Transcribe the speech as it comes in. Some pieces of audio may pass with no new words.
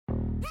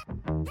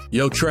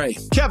Yo, Trey.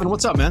 Kevin,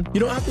 what's up, man? You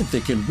know, I've been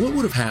thinking, what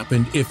would have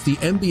happened if the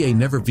NBA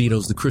never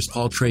vetoes the Chris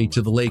Paul trade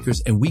to the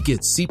Lakers and we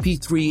get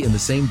CP3 in the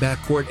same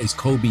backcourt as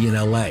Kobe in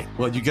LA?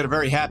 Well, you get a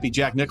very happy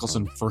Jack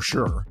Nicholson for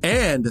sure.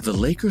 And the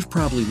Lakers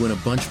probably win a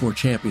bunch more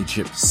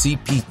championships.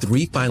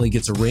 CP3 finally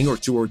gets a ring or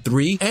 2 or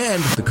 3,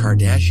 and the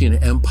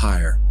Kardashian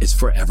empire is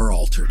forever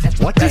altered.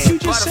 What did you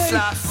just say?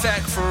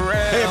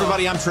 Hey,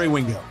 everybody, I'm Trey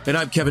Wingo. And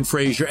I'm Kevin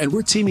Frazier, and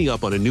we're teaming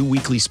up on a new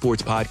weekly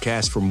sports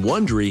podcast from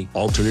Wondery,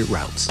 Alternate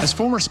Routes. As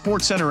former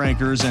Sports Center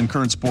anchors and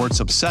current sports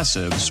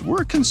obsessives,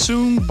 we're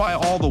consumed by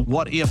all the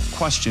what-if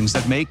questions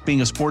that make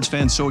being a sports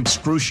fan so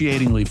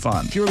excruciatingly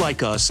fun. If you're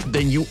like us,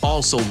 then you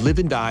also live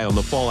and die on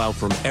the fallout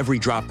from every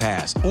drop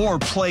pass. Or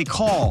play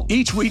call.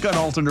 Each week on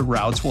Alternate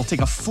Routes, we'll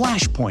take a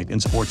flashpoint in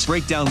sports,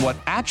 break down what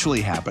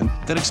actually happened,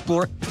 then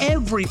explore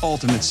every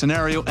alternate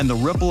scenario and the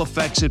ripple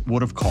effects it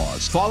would have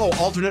caused. Follow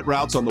Alternate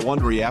Routes on the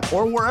Wondery app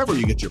or wherever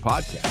you get your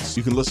podcasts.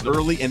 You can listen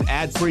early and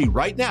ad-free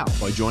right now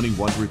by joining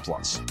Wondery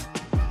Plus.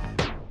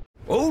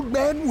 Old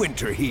Man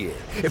Winter here.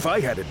 If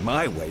I had it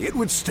my way, it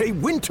would stay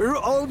winter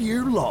all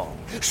year long.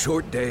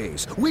 Short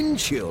days, wind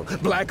chill,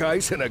 black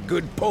ice, and a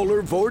good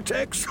polar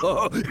vortex.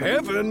 Oh,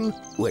 heaven!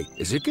 Wait,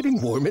 is it getting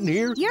warm in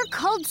here? Your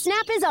cold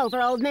snap is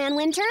over, Old Man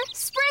Winter.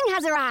 Spring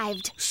has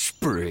arrived.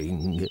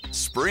 Spring.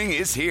 Spring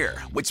is here,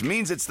 which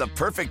means it's the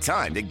perfect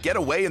time to get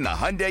away in the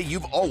Hyundai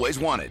you've always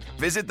wanted.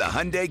 Visit the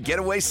Hyundai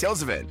Getaway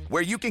Sales Event,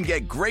 where you can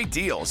get great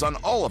deals on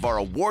all of our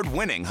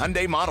award-winning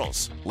Hyundai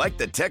models, like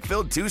the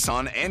tech-filled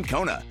Tucson and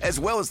Kona, as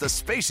well as the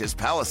spacious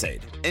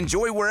Palisade.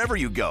 Enjoy wherever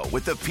you go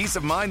with the peace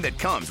of mind that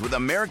comes with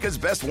America's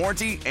best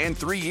warranty and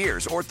 3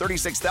 years or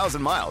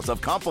 36,000 miles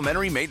of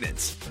complimentary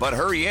maintenance. But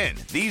hurry in,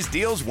 these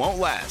deals won't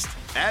last.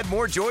 Add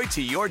more joy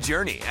to your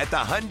journey at the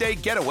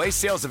Hyundai Getaway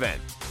Sales Event.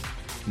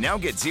 Now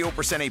get 0%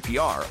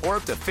 APR or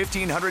up to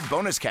 $1,500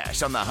 bonus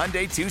cash on the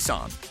Hyundai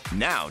Tucson.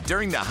 Now,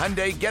 during the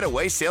Hyundai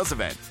Getaway Sales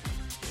Event.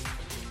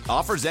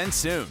 Offers end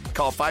soon.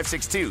 Call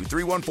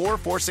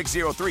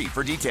 562-314-4603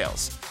 for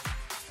details.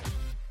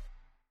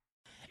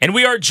 And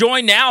we are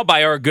joined now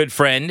by our good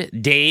friend,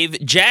 Dave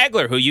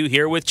Jageler, who you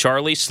hear with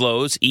Charlie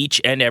Slows each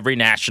and every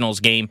Nationals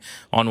game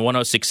on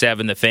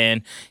 106.7 The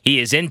Fan. He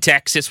is in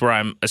Texas, where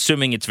I'm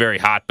assuming it's very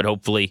hot, but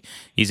hopefully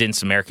he's in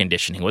some air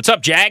conditioning. What's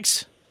up,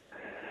 Jags?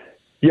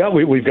 Yeah,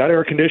 we've got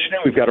air conditioning.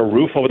 We've got a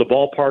roof over the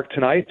ballpark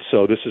tonight.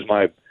 So this is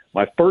my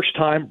first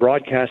time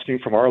broadcasting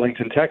from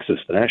Arlington, Texas.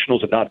 The Nationals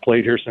have not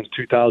played here since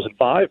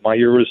 2005. My first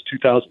year was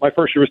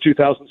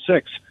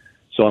 2006.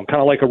 So I'm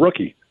kind of like a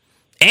rookie.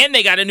 And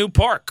they got a new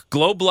park,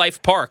 Globe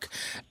Life Park.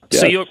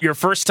 Yes. So your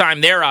first time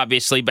there,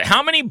 obviously. But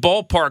how many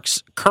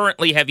ballparks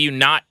currently have you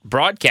not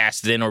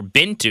broadcasted in or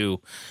been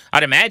to?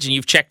 I'd imagine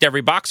you've checked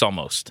every box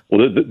almost.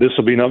 Well, this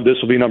will be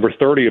number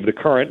 30 of the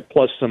current,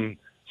 plus some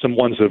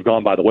ones that have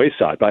gone by the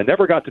wayside. But I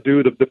never got to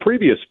do the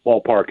previous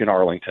ballpark in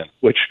Arlington,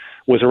 which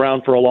was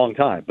around for a long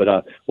time.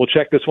 But we'll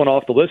check this one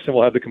off the list, and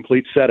we'll have the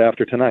complete set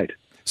after tonight.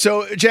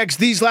 So, Jags,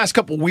 these last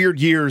couple weird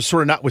years,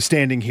 sort of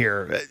notwithstanding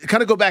here,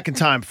 kind of go back in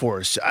time for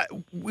us.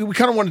 We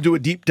kind of want to do a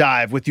deep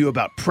dive with you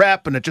about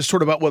prep and just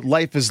sort of about what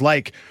life is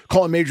like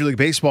calling Major League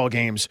Baseball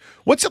games.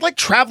 What's it like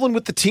traveling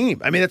with the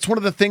team? I mean, that's one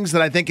of the things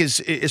that I think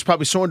is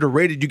probably so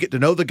underrated. You get to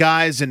know the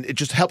guys, and it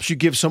just helps you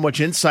give so much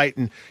insight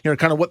and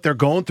kind of what they're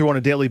going through on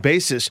a daily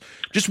basis.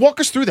 Just walk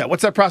us through that.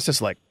 What's that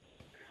process like?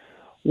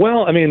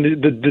 Well, I mean,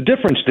 the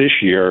difference this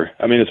year,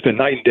 I mean, it's been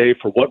night and day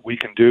for what we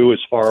can do as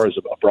far as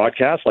a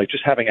broadcast, like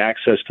just having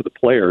access to the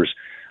players.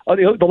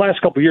 The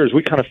last couple of years,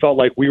 we kind of felt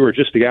like we were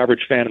just the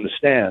average fan in the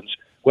stands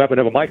who happened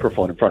to have a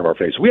microphone in front of our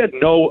face. We had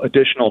no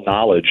additional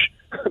knowledge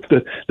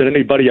that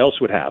anybody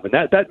else would have. And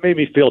that made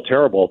me feel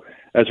terrible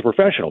as a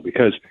professional,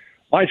 because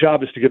my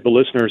job is to give the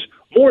listeners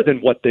more than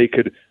what they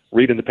could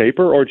read in the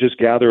paper or just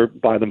gather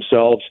by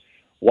themselves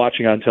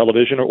watching on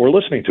television or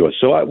listening to us.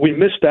 So we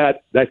missed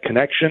that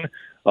connection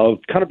of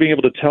kind of being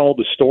able to tell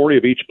the story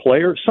of each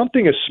player.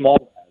 Something as small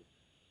as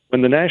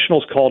when the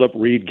Nationals called up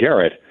Reed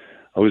Garrett,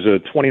 who's a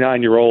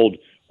 29-year-old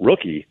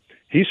rookie.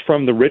 He's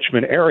from the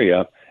Richmond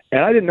area,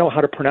 and I didn't know how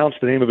to pronounce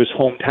the name of his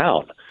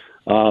hometown.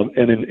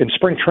 And in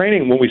spring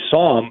training, when we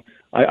saw him,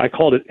 I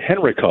called it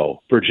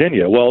Henrico,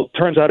 Virginia. Well, it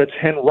turns out it's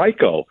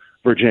Henrico,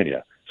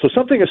 Virginia. So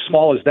something as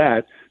small as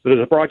that as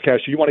a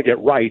broadcaster you want to get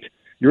right,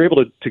 you're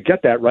able to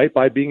get that right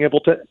by being able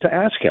to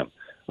ask him.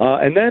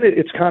 And then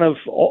it's kind of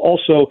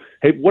also,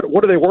 hey,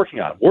 what are they working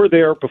on? We're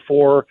there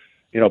before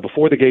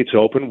the gates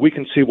open. We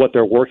can see what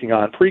they're working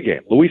on pregame.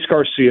 Luis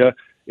Garcia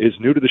is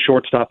new to the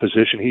shortstop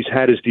position. He's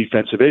had his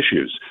defensive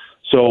issues.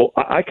 So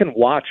I can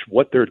watch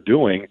what they're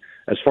doing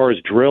as far as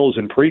drills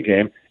and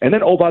pregame. And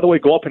then, oh, by the way,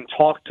 go up and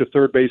talk to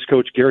third base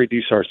coach Gary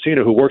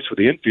DiSarcina, who works with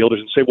the infielders,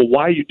 and say, well,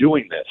 why are you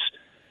doing this?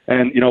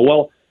 And,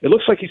 it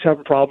looks like he's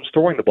having problems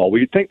throwing the ball. Well,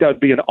 you'd think that would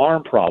be an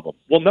arm problem.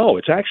 Well, no,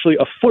 it's actually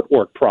a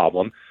footwork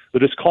problem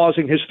that is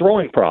causing his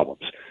throwing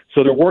problems.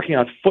 So they're working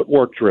on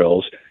footwork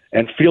drills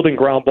and fielding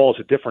ground balls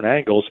at different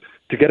angles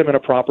to get him in a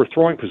proper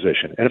throwing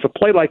position. And if a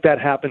play like that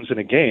happens in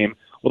a game,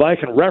 well, I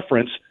can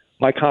reference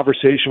my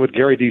conversation with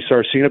Gary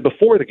DiSarcina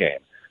before the game.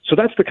 So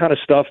that's the kind of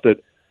stuff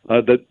that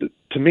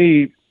to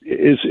me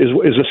is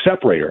a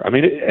separator. I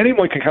mean,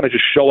 anyone can kind of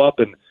just show up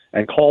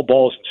and call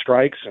balls and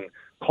strikes and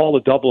call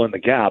a double in the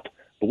gap.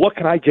 But what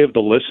can I give the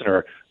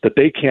listener that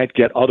they can't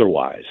get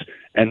otherwise?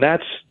 And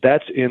that's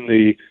in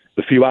the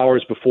few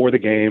hours before the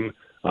game.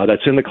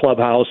 That's in the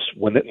clubhouse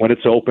when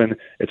it's open.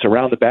 It's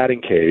around the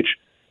batting cage.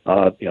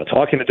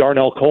 Talking to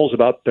Darnell Coles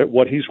about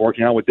what he's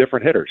working on with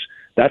different hitters.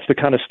 That's the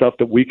kind of stuff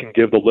that we can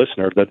give the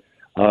listener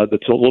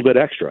that's a little bit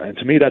extra. And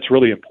to me, that's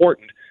really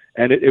important.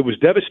 And it was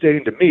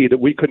devastating to me that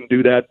we couldn't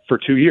do that for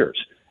 2 years.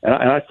 And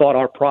I thought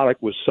our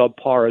product was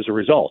subpar as a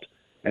result.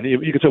 And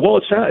you could say, well,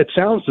 it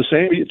sounds the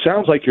same. It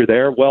sounds like you're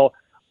there. Well,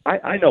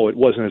 I know it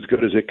wasn't as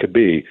good as it could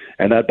be,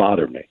 and that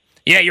bothered me.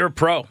 Yeah, you're a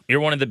pro. You're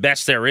one of the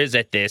best there is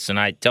at this, and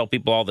I tell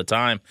people all the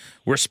time,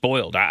 we're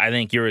spoiled. I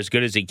think you're as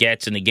good as it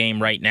gets in the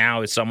game right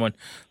now as someone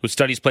who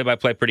studies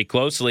play-by-play pretty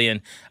closely,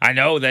 and I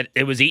know that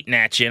it was eating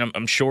at you, and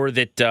I'm sure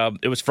that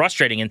it was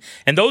frustrating.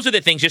 And those are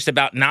the things just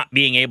about not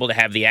being able to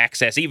have the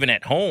access, even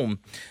at home,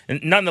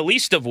 and none the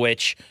least of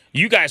which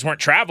you guys weren't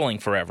traveling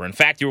forever. In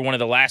fact, you were one of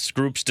the last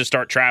groups to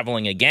start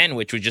traveling again,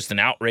 which was just an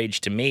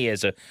outrage to me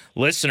as a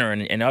listener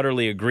and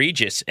utterly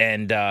egregious.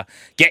 And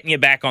getting you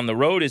back on the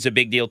road is a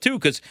big deal, too,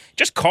 because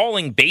just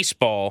calling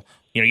baseball,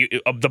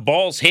 the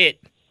ball's hit,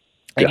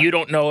 and you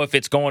don't know if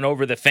it's going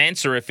over the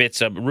fence or if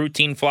it's a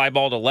routine fly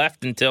ball to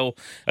left until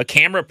a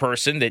camera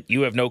person that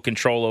you have no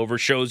control over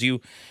shows you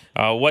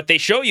what they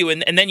show you.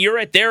 And then you're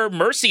at their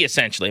mercy,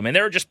 essentially. I mean,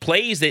 there are just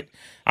plays that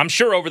I'm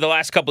sure over the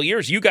last couple of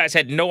years, you guys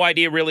had no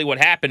idea really what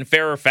happened,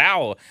 fair or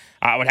foul,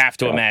 I would have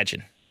to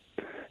imagine.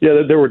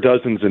 Yeah, there were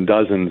dozens and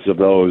dozens of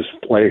those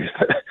plays.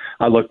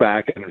 I look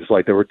back and it's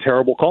like there were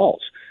terrible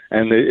calls.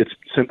 And it's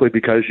simply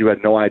because you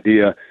had no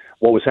idea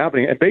what was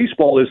happening. And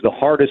baseball is the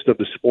hardest of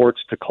the sports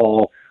to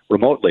call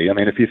remotely. I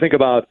mean, if you think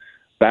about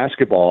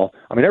basketball,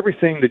 I mean,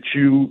 everything that's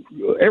going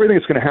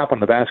to happen on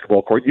the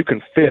basketball court, you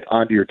can fit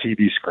onto your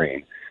TV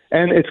screen.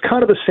 And it's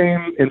kind of the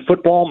same in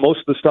football. Most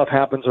of the stuff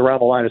happens around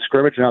the line of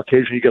scrimmage. Now,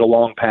 occasionally you get a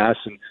long pass,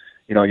 and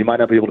you might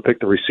not be able to pick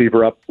the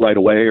receiver up right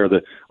away or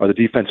the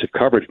defensive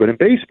coverage. But in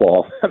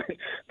baseball, I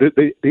mean,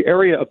 the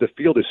area of the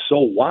field is so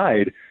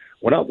wide.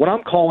 When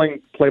I'm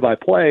calling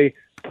play-by-play,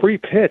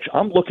 pre-pitch,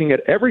 I'm looking at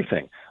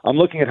everything. I'm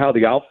looking at how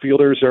the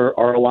outfielders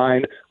are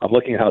aligned. I'm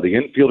looking at how the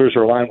infielders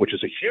are aligned, which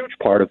is a huge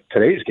part of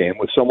today's game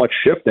with so much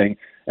shifting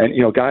and,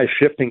 guys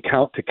shifting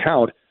count to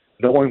count,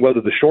 knowing whether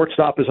the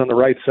shortstop is on the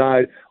right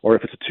side or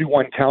if it's a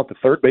 2-1 count, the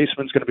third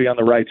baseman's going to be on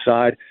the right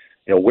side,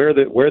 where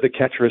the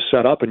catcher is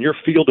set up. And your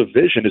field of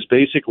vision is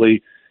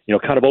basically,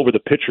 kind of over the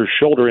pitcher's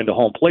shoulder into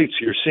home plate.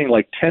 So you're seeing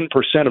like 10%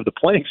 of the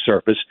playing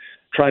surface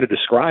trying to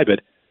describe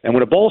it. And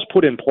when a ball's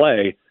put in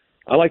play,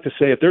 I like to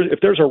say if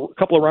there's a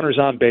couple of runners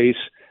on base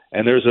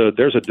and there's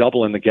a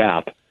double in the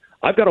gap,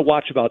 I've got to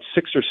watch about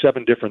 6 or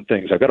 7 different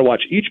things. I've got to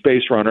watch each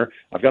base runner.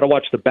 I've got to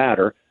watch the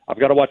batter. I've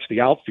got to watch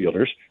the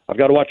outfielders. I've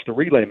got to watch the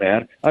relay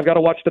man. I've got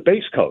to watch the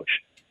base coach.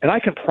 And I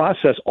can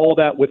process all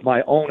that with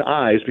my own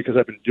eyes because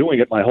I've been doing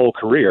it my whole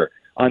career.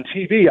 On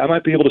TV, I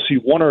might be able to see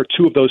 1 or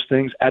 2 of those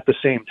things at the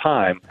same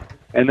time.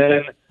 And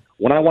then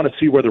when I want to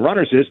see where the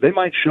runners is, they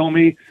might show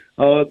me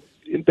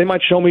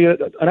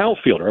an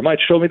outfielder. It might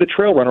show me the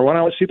trail runner when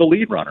I want to see the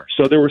lead runner.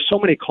 So there were so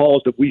many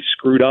calls that we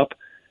screwed up,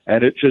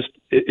 and it just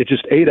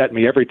ate at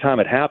me every time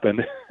it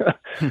happened.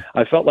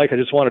 I felt like I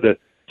just wanted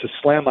to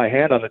slam my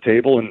hand on the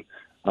table and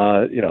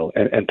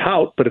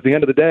pout. But at the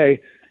end of the day,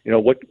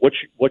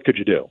 what could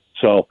you do?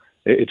 So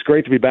it's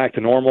great to be back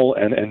to normal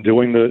and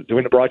doing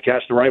the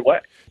broadcast the right way.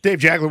 Dave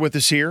Jageler with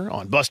us here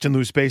on Bustin'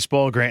 Loose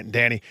Baseball. Grant and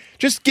Danny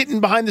just getting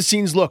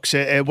behind-the-scenes looks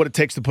at what it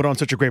takes to put on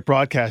such a great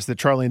broadcast that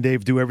Charlie and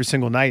Dave do every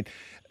single night.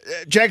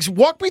 Jags,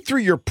 walk me through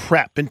your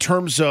prep in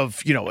terms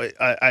of,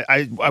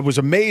 I was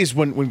amazed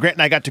when Grant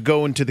and I got to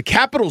go into the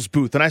Capitals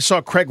booth and I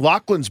saw Craig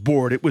Laughlin's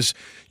board. It was,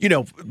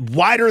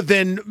 wider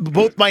than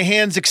both my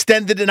hands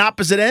extended in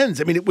opposite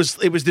ends. I mean, it was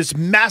this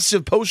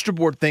massive poster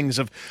board things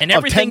of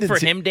everything of for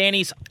him,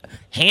 Danny's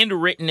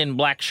handwritten in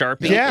black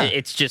Sharpie. Yeah.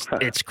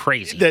 It's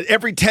crazy. That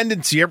every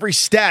tendency, every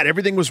stat,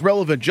 everything was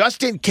relevant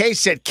just in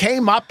case it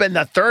came up in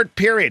the third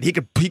period. He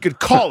could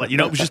call it.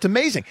 It was just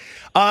amazing.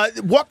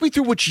 Walk me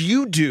through what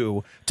you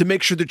do to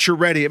make sure that you're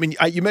ready. I mean,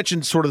 you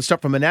mentioned sort of the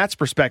stuff from a Nats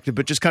perspective,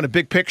 but just kind of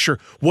big picture.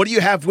 What do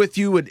you have with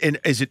you, and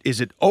is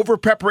it over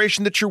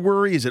preparation that you're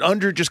worried? Is it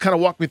under? Just kind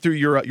of walk me through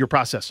your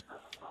process.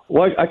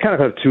 Well, I kind of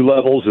have 2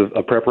 levels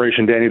of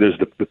preparation, Danny. There's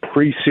the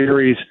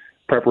pre-series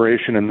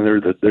preparation, and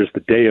there's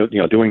the day of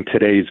doing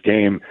today's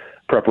game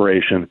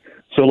preparation.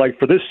 So, like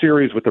for this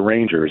series with the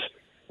Rangers,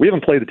 we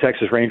haven't played the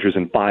Texas Rangers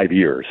in 5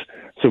 years.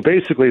 So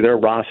basically, their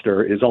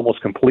roster is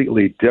almost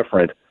completely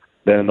different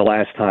than the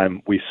last time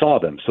we saw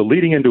them. So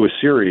leading into a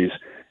series,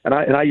 and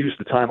I used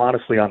the time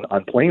honestly on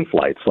plane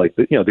flights. Like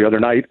the other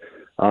night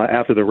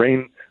after the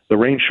rain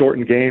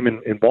shortened game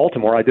in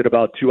Baltimore, I did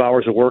about 2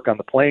 hours of work on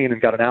the plane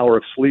and got an hour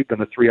of sleep in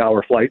the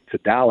 3-hour flight to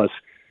Dallas.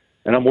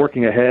 And I'm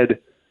working ahead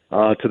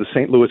to the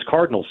St. Louis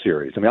Cardinals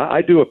series. I mean,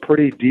 I do a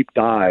pretty deep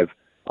dive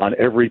on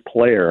every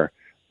player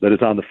that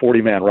is on the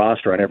 40-man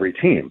roster on every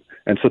team.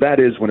 And so that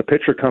is when a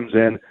pitcher comes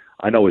in,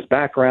 I know his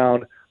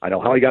background. I know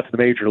how he got to the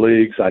major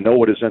leagues. I know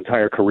what his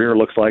entire career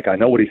looks like. I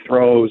know what he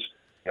throws,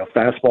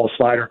 fastball,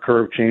 slider,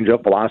 curve,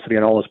 changeup, velocity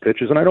on all his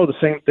pitches. And I know the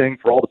same thing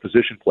for all the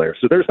position players.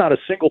 So there's not a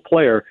single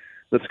player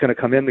that's going to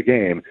come in the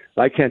game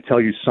that I can't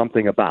tell you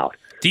something about.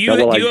 Do you,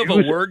 do you have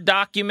a Word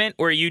document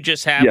where you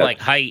just have like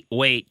height,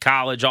 weight,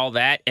 college, all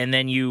that, and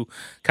then you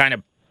kind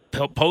of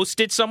post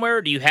it somewhere?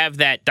 Or do you have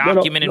that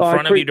document in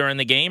front of you during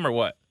the game, or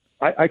what?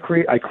 I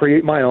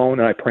create my own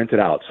and I print it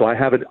out. So I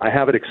have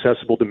it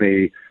accessible to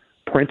me,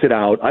 printed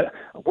out.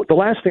 The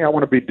last thing I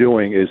want to be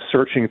doing is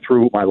searching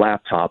through my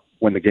laptop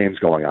when the game's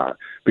going on.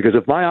 Because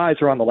if my eyes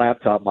are on the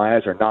laptop, my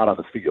eyes are not on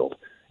the field.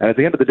 And at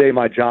the end of the day,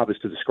 my job is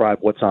to describe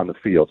what's on the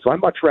field. So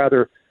I'd much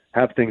rather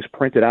have things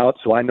printed out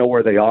so I know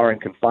where they are and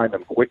can find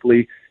them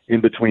quickly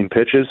in between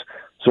pitches.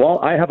 So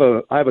I have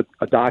a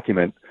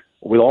document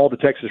with all the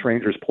Texas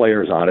Rangers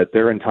players on it,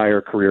 their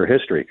entire career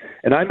history.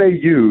 And I may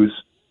use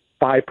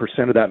 5%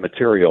 of that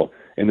material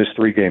in this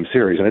 3-game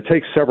series. And it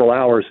takes several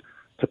hours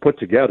to put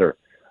together.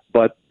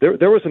 But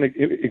there was an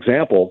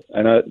example,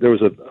 and there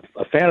was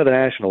a fan of the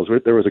Nationals.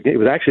 There was it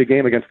was actually a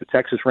game against the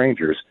Texas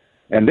Rangers,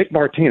 and Nick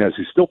Martinez,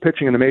 who's still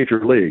pitching in the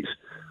major leagues,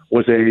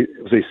 was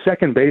a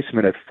second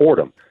baseman at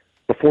Fordham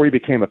before he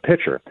became a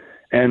pitcher.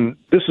 And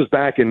this was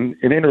back in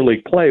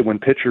interleague play when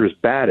pitchers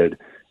batted,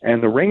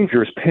 and the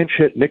Rangers pinch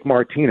hit Nick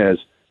Martinez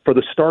for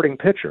the starting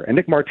pitcher. And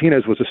Nick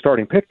Martinez was a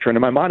starting pitcher, and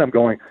in my mind I'm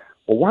going,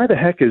 well, why the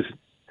heck is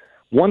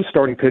one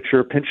starting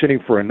pitcher pinch hitting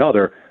for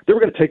another? They were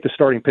going to take the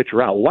starting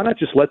pitcher out. Why not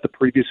just let the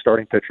previous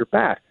starting pitcher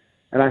bat?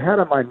 And I had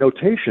on my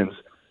notations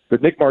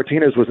that Nick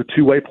Martinez was a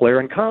two-way player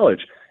in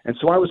college. And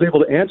so I was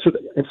able to answer,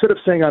 instead of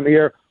saying on the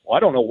air, well,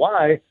 I don't know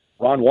why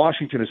Ron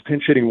Washington is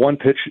pinch hitting one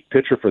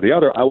pitcher for the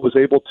other, I was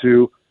able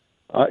to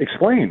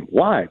explain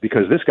why,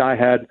 because this guy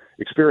had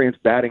experience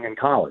batting in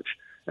college.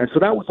 And so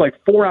that was like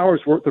 4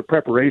 hours worth of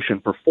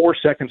preparation for 4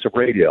 seconds of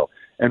radio.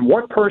 And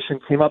one person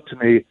came up to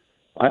me.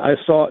 I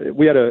saw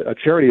we had a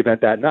charity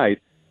event that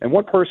night, and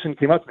one person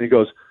came up to me and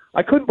goes,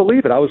 I couldn't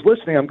believe it. I was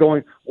listening. I'm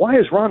going, why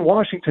is Ron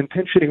Washington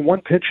pinch hitting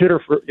one pitcher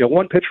for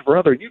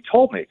another? And you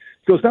told me.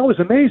 He goes, that was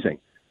amazing.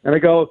 And I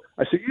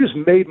said, you just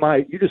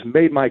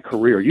made my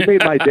career. You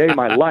made my day,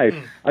 my life.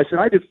 I said,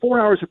 I did 4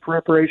 hours of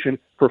preparation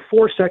for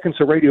 4 seconds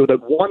of radio that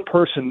one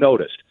person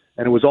noticed,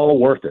 and it was all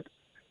worth it,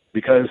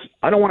 because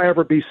I don't want to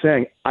ever be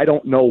saying, I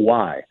don't know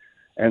why.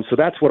 And so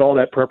that's what all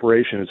that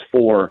preparation is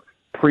for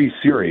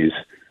pre-series,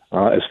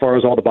 as far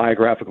as all the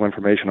biographical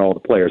information on all the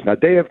players. Now,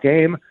 day of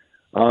game,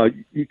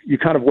 you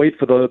kind of wait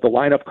for the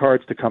lineup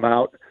cards to come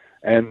out,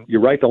 and you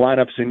write the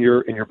lineups in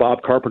your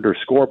Bob Carpenter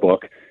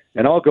scorebook,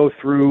 and I'll go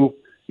through,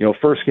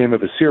 first game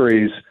of a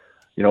series,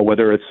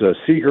 whether it's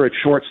Seager at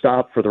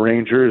shortstop for the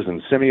Rangers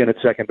and Simeon at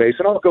second base,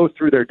 and I'll go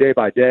through their day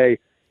by day,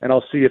 and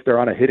I'll see if they're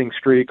on a hitting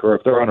streak or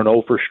if they're on an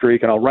 0 for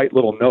streak, and I'll write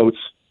little notes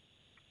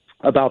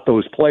about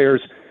those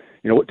players.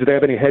 Do they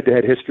have any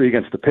head-to-head history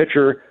against the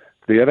pitcher?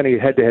 Do they have any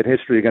head-to-head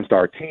history against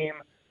our team?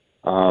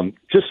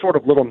 Just sort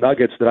of little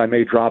nuggets that I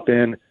may drop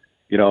in.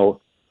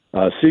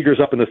 Seager's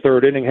up in the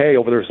third inning. Hey,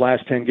 over his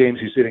last 10 games,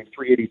 he's hitting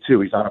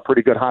 .382. He's on a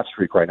pretty good hot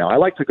streak right now. I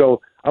like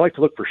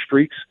to look for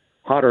streaks,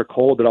 hot or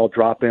cold, that I'll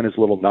drop in as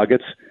little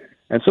nuggets.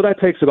 And so that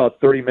takes about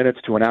 30 minutes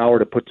to an hour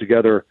to put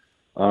together,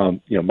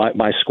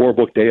 my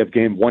scorebook day of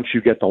game once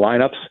you get the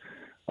lineups.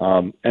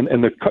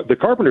 And the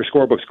Carpenter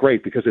scorebook's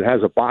great because it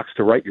has a box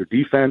to write your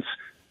defense.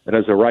 It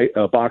has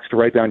a box to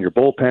write down your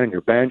bullpen and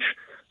your bench.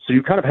 So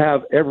you kind of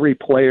have every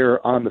player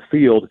on the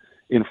field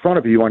in front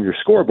of you on your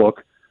scorebook,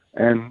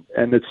 and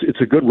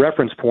it's a good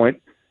reference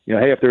point.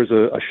 Hey, if there's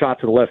a shot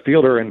to the left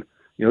fielder and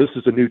this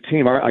is a new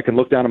team, I can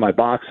look down in my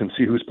box and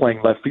see who's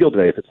playing left field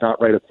today if it's not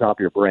right at the top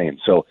of your brain.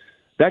 So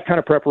that kind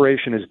of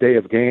preparation is day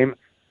of game.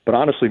 But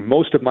honestly,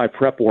 most of my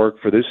prep work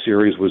for this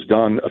series was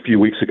done a few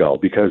weeks ago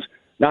because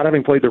not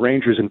having played the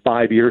Rangers in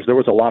 5 years, there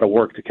was a lot of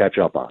work to catch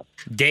up on.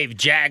 Dave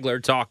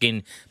Jageler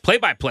talking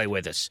play-by-play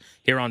with us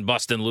here on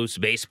Bustin' Loose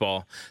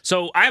Baseball.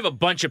 So I have a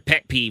bunch of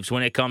pet peeves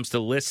when it comes to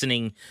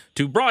listening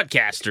to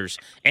broadcasters.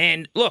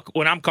 And look,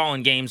 when I'm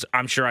calling games,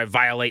 I'm sure I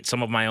violate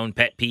some of my own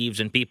pet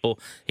peeves, and people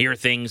hear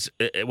things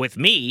with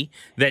me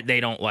that they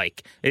don't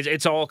like.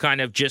 It's all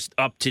kind of just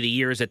up to the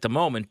ears at the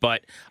moment,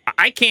 but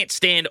I can't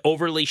stand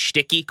overly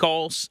shticky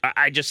calls.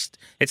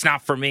 It's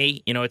not for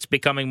me. It's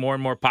becoming more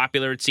and more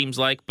popular, it seems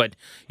like, but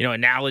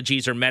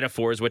analogies or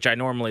metaphors, which I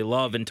normally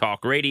love in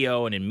talk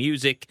radio and in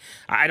music,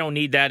 I don't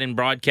need that in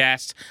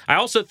broadcasts. I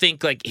also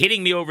think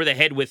hitting me over the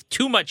head with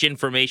too much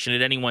information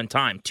at any one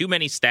time, too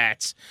many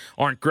stats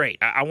aren't great.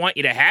 I want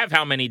you to have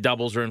how many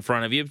doubles are in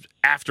front of you.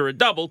 After a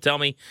double, tell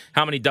me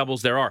how many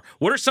doubles there are.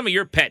 What are some of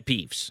your pet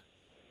peeves?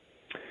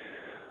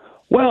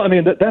 Well, I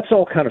mean, that's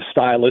all kind of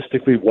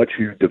stylistically what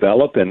you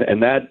develop, and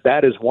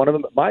that is one of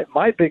them.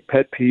 My big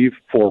pet peeve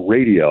for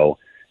radio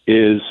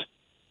is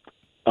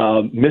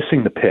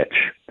missing the pitch,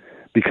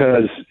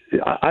 because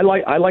I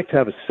like to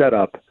have a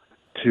setup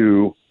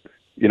to,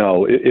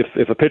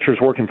 if a pitcher is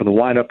working for the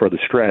lineup or the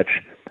stretch,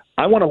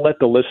 I want to let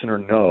the listener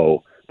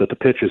know that the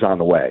pitch is on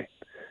the way.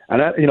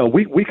 And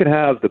we can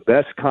have the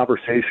best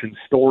conversation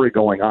story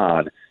going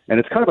on, and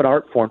it's kind of an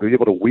art form to be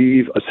able to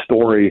weave a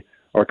story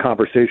or a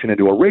conversation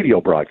into a radio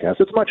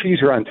broadcast. It's much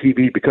easier on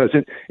TV because,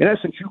 in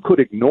essence, you could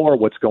ignore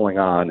what's going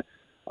on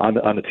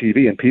the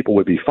TV and people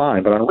would be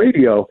fine. But on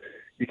radio,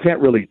 you can't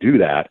really do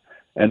that.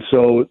 And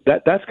so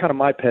that's kind of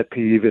my pet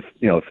peeve.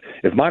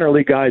 If minor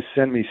league guys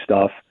send me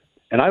stuff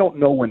and I don't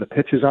know when the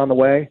pitch is on the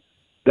way,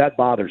 that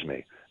bothers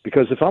me.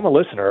 Because if I'm a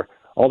listener,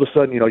 all of a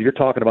sudden, you're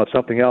talking about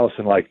something else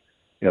and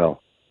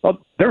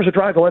there's a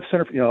drive to left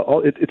center.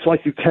 It's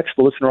like you catch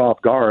the listener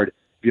off guard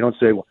if you don't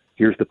say, well,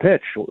 here's the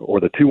pitch or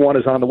the 2-1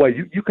 is on the way.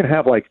 You can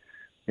have 10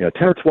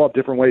 or 12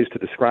 different ways to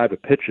describe a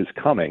pitch is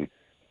coming.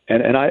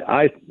 And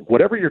I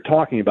whatever you're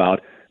talking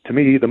about, to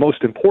me, the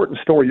most important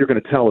story you're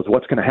going to tell is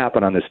what's going to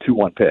happen on this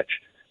 2-1 pitch,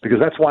 because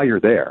that's why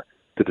you're there,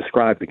 to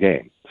describe the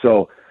game.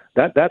 So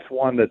that's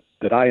one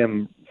that I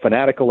am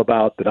fanatical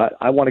about, that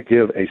I want to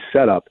give a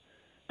setup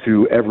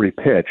to every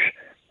pitch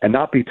and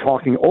not be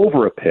talking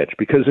over a pitch,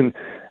 because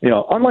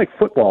unlike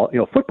football,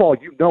 football,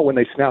 when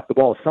they snap the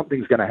ball,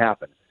 something's going to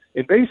happen.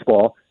 In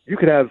baseball, you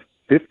could have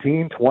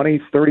 15,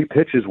 20, 30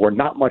 pitches where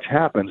not much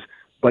happens,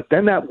 but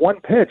then that one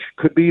pitch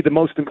could be the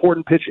most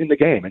important pitch in the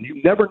game, and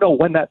you never know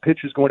when that pitch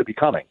is going to be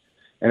coming.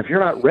 And if you're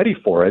not ready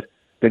for it,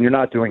 then you're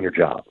not doing your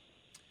job.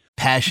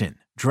 Passion,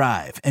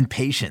 drive, and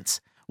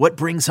patience. What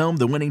brings home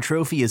the winning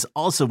trophy is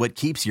also what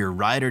keeps your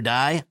ride or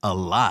die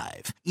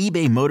alive.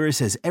 eBay Motors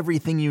has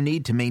everything you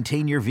need to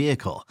maintain your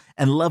vehicle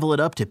and level it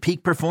up to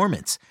peak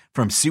performance,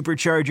 from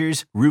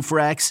superchargers, roof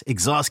racks,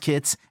 exhaust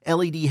kits,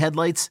 LED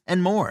headlights,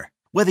 and more.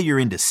 Whether you're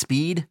into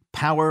speed,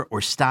 power, or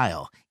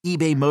style,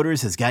 eBay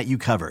Motors has got you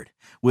covered.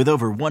 With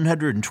over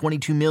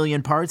 122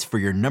 million parts for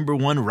your number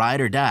one ride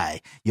or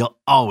die, you'll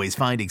always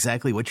find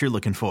exactly what you're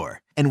looking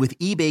for. And with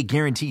eBay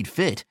Guaranteed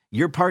Fit,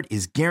 your part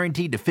is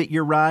guaranteed to fit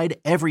your ride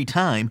every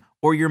time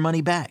or your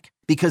money back.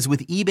 Because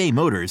with eBay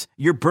Motors,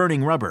 you're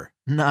burning rubber,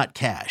 not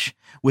cash.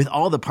 With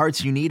all the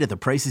parts you need at the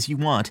prices you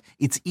want,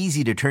 it's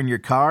easy to turn your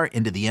car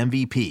into the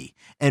MVP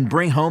and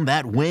bring home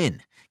that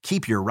win.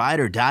 Keep your ride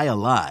or die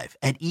alive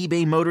at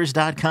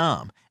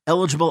ebaymotors.com.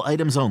 Eligible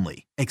items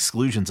only.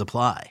 Exclusions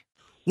apply.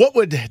 What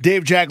would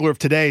Dave Jageler of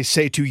today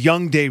say to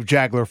young Dave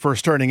Jageler first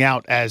starting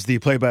out as the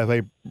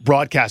play-by-play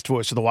broadcast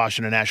voice of the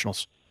Washington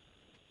Nationals?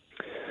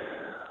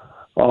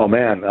 Oh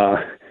man,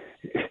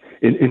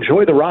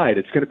 enjoy the ride.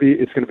 It's going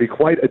to be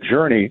quite a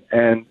journey,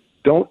 and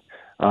don't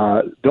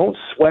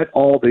sweat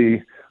all the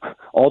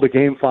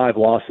Game 5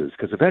 losses,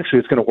 because eventually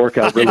it's going to work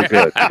out really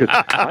good.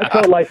 Because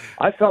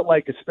I felt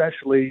like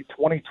especially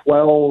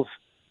 2012,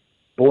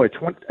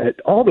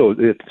 all those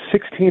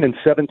 16 and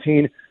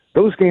 17.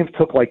 Those games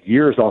took like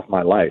years off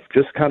my life,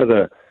 just kind of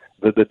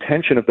the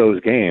tension of those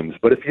games.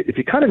 But if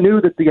you kind of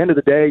knew that at the end of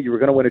the day you were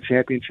going to win a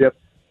championship,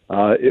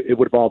 it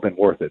would have all been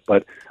worth it.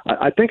 But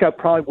I think I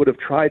probably would have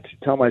tried to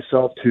tell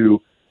myself to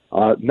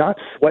not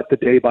sweat the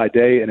day by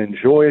day and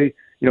enjoy,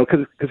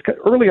 because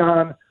early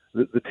on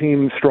the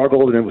team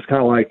struggled, and it was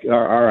kind of like,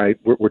 all right,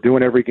 we're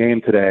doing every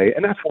game today,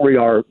 and that's where we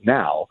are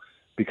now,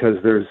 because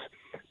there's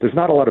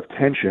not a lot of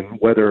tension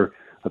whether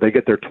they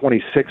get their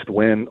 26th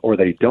win or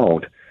they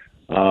don't.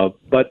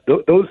 But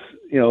those,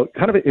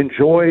 kind of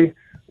enjoy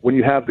when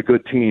you have the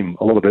good team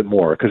a little bit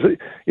more. Because,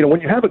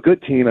 when you have a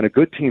good team and a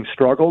good team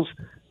struggles,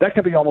 that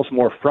can be almost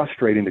more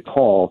frustrating to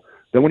call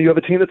than when you have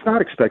a team that's not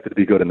expected to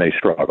be good and they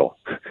struggle.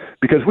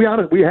 Because we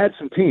had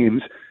some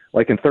teams,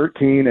 like in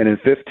 13 and in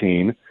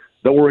 15,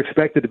 that were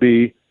expected to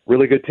be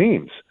really good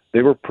teams.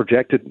 They were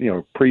projected,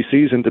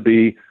 preseason to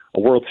be a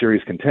World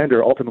Series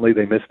contender. Ultimately,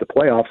 they missed the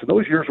playoffs, and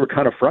those years were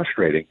kind of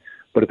frustrating.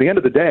 But at the end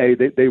of the day,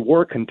 they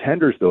were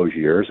contenders those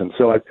years, and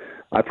so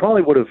I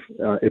probably would have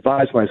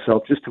advised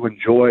myself just to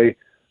enjoy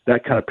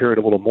that kind of period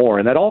a little more.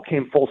 And that all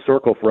came full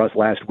circle for us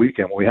last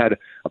weekend when we had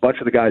a bunch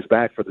of the guys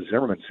back for the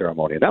Zimmerman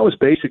ceremony. And that was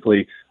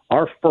basically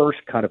our first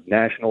kind of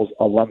Nationals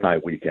alumni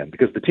weekend,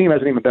 because the team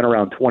hasn't even been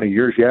around 20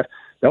 years yet.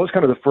 That was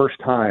kind of the first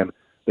time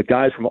the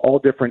guys from all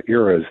different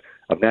eras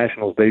of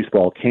Nationals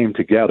baseball came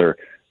together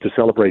to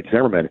celebrate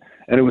Zimmerman.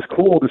 And it was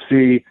cool to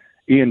see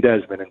Ian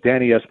Desmond and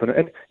Danny Espinosa.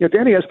 And,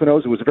 Danny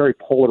Espinosa was a very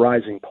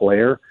polarizing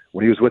player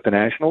when he was with the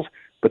Nationals.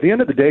 But at the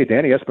end of the day,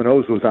 Danny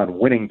Espinosa was on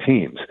winning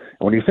teams. And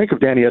when you think of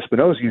Danny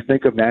Espinosa, you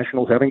think of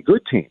Nationals having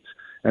good teams.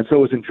 And so it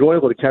was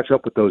enjoyable to catch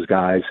up with those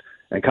guys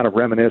and kind of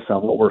reminisce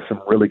on what were some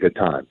really good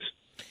times.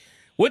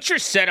 What's your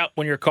setup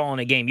when you're calling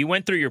a game? You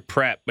went through your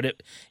prep,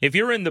 but if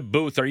you're in the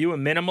booth, are you a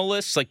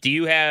minimalist? Like, do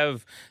you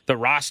have the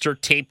roster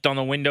taped on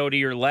the window to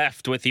your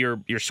left with your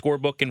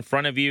scorebook in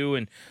front of you?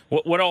 And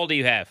what all do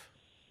you have?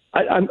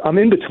 I'm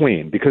in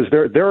between, because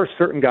there are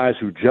certain guys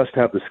who just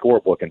have the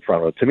scorebook in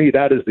front of them. To me,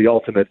 that is the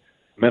ultimate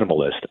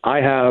minimalist.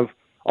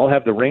 I'll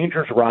have the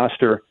Rangers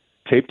roster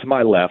taped to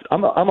my left.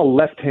 I'm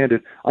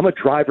a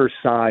driver's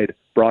side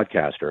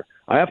broadcaster.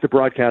 I have to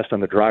broadcast on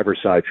the driver's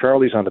side.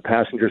 Charlie's on the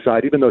passenger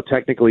side, even though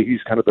technically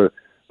he's kind of the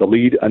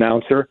lead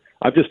announcer.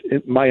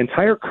 My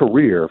entire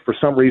career, for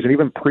some reason,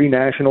 even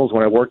pre-Nationals,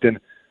 when I worked in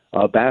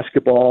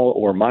basketball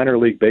or minor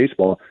league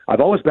baseball, I've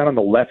always been on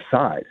the left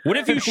side. What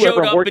if you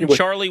showed up and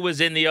Charlie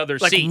was in the other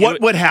seat? What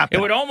would happen?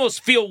 It would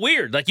almost feel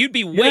weird. Like, you'd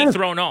be way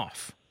thrown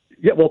off.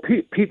 Yeah, well,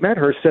 Pete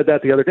Medhurst said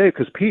that the other day,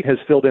 because Pete has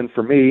filled in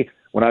for me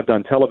when I've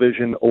done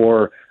television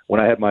or when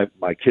I had my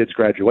kids'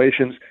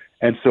 graduations.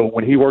 And so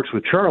when he works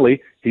with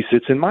Charlie, he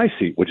sits in my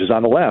seat, which is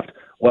on the left.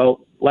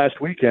 Well,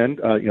 last weekend,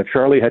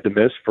 Charlie had to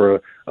miss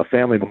for a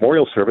family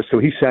memorial service, so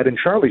he sat in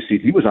Charlie's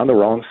seat. He was on the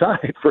wrong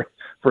side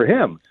for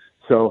him.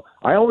 So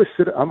I always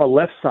I'm a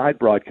left side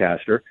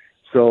broadcaster.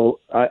 So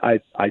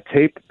I'll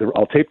tape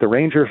the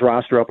Rangers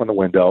roster up on the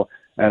window,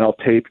 and I'll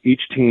tape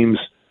each team's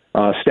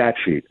stat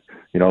sheet,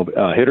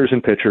 hitters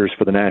and pitchers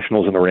for the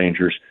Nationals and the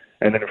Rangers.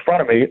 And then in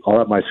front of me, I'll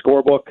have my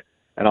scorebook,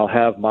 and I'll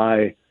have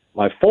my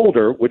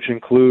folder, which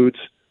includes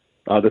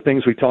the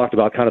things we talked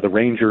about, kind of the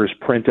Rangers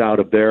printout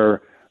of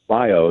their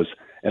bios.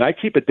 And I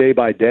keep it day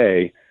by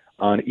day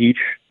on each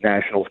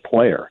Nationals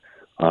player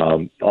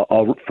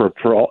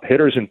for all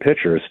hitters and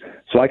pitchers,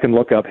 so I can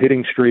look up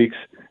hitting streaks.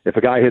 If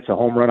a guy hits a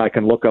home run, I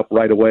can look up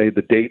right away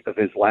the date of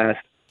his last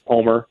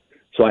homer.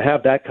 So I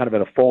have that kind of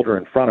in a folder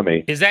in front of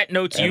me. Is that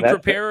notes you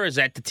prepare, or is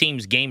that the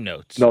team's game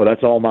notes? No,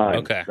 that's all mine.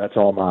 Okay, that's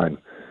all mine.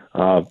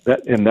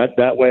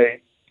 That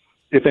way,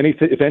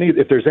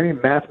 if there's any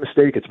math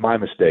mistake, it's my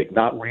mistake,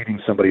 not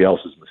reading somebody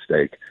else's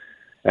mistake.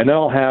 And then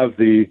I'll have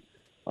the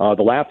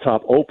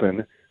laptop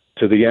open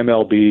to the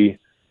MLB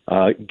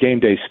game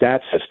day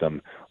stat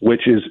system,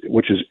 which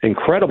is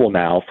incredible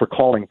now for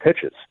calling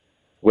pitches.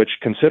 Which,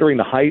 considering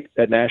the height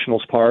at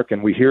Nationals Park,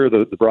 and we hear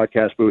the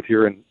broadcast booth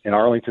here in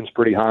Arlington's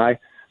pretty high,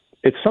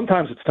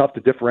 sometimes it's tough to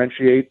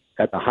differentiate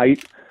at the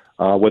height,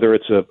 whether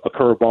it's a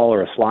curveball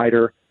or a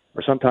slider,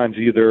 or sometimes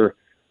either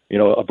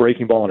a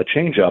breaking ball and a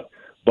changeup.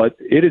 But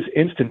it is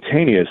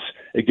instantaneous.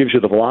 It gives you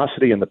the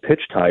velocity and the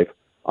pitch type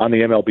on the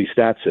MLB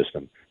stat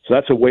system. So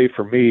that's a way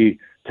for me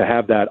to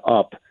have that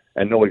up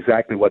and know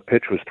exactly what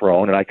pitch was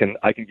thrown, and I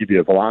can give you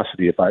a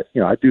velocity if I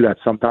do that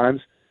sometimes.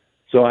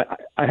 So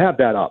I have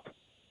that up.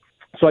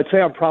 So I'd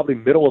say I'm probably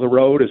middle of the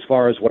road as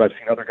far as what I've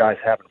seen other guys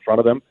have in front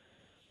of them.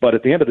 But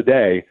at the end of the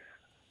day,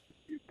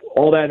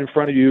 all that in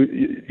front of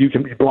you, you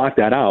block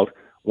that out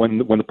when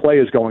the play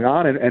is going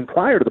on. And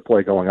prior to the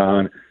play going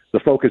on, the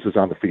focus is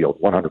on the field,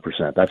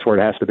 100%. That's where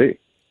it has to be.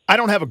 I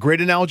don't have a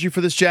great analogy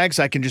for this, Jags.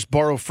 I can just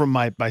borrow from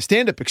my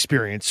stand-up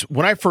experience.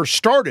 When I first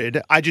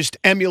started, I just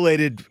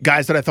emulated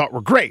guys that I thought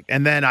were great,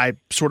 and then I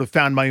sort of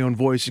found my own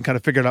voice and kind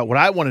of figured out what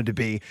I wanted to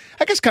be.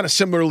 I guess kind of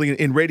similarly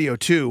in radio,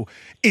 too.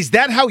 Is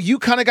that how you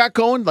kind of got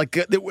going? Like,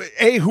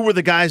 who were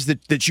the guys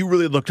that you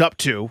really looked up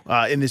to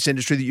in this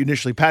industry that you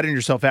initially patted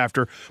yourself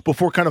after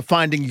before kind of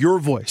finding your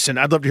voice? And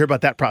I'd love to hear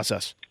about that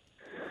process.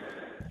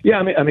 Yeah,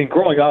 I mean,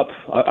 growing up,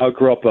 I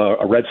grew up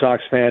a Red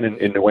Sox fan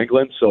in New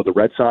England, so the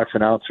Red Sox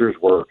announcers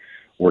were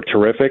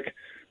terrific.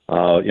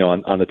 On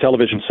the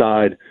television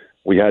side,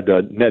 we had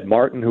Ned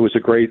Martin, who was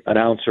a great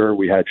announcer.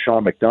 We had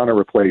Sean McDonough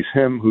replace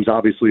him, who's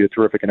obviously a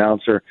terrific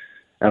announcer.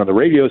 And on the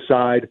radio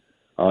side,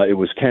 it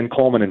was Ken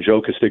Coleman and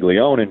Joe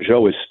Castiglione, and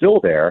Joe is still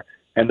there.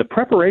 And the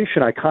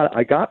preparation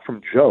I got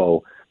from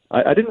Joe,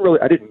 I didn't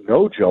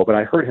know Joe, but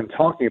I heard him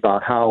talking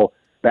about how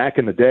back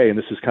in the day, and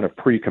this is kind of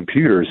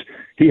pre-computers,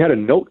 he had a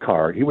note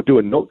card. He would do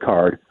a note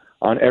card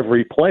on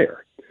every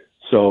player.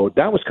 So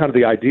that was kind of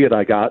the idea that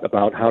I got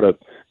about how to,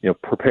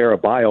 prepare a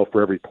bio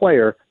for every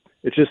player.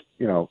 It just,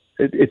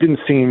 it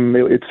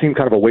seemed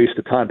kind of a waste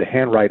of time to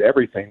handwrite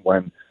everything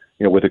when,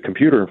 with a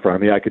computer in front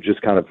of me, I could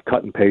just kind of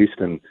cut and paste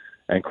and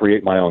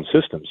create my own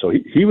system. So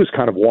he was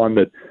kind of one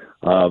that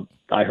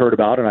I heard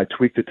about, and I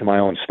tweaked it to my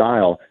own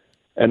style.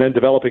 And then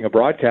developing a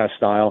broadcast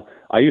style,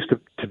 I used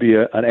to be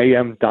an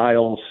AM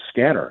dial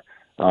scanner.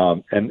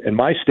 And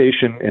my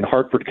station in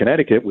Hartford,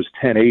 Connecticut was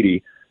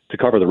 1080 to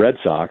cover the Red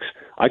Sox.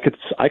 I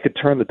could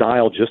turn the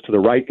dial just to the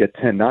right, get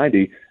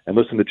 1090, and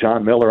listen to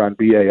John Miller on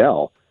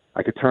BAL.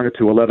 I could turn it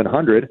to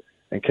 1100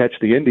 and catch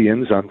the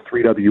Indians on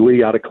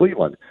 3WE out of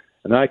Cleveland.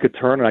 And then I could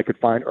turn and I could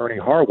find Ernie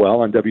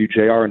Harwell on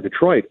WJR in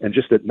Detroit. And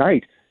just at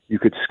night, you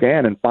could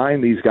scan and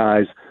find these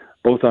guys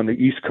both on the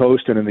East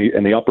Coast and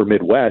in the upper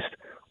Midwest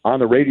on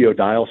the radio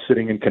dial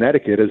sitting in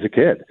Connecticut as a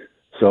kid.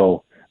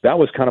 So that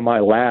was kind of my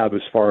lab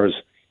as far as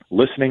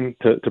listening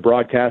to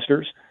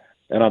broadcasters.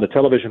 And on the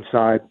television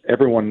side,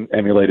 everyone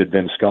emulated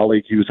Vin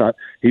Scully. He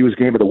was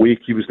Game of the Week.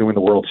 He was doing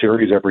the World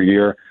Series every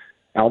year.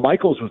 Al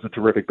Michaels was a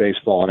terrific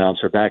baseball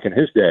announcer back in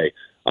his day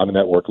on the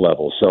network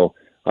level. So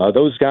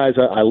those guys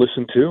I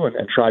listened to and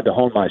tried to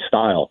hone my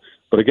style.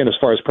 But again, as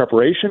far as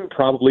preparation,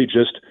 probably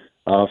just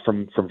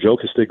from Joe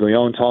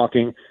Castiglione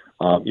talking.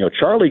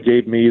 Charlie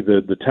gave me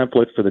the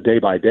template for the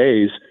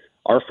day-by-days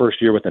our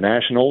first year with the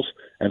Nationals,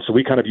 and so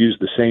we kind of used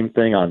the same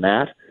thing on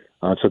that.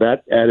 So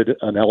that added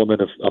an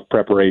element of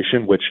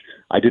preparation, which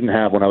I didn't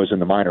have when I was in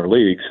the minor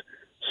leagues.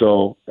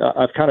 So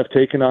I've kind of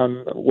taken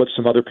on what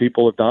some other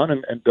people have done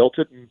and built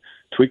it and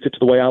tweaked it to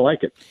the way I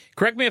like it.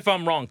 Correct me if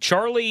I'm wrong.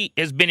 Charlie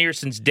has been here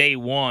since day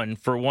one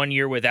for 1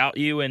 year without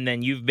you, and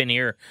then you've been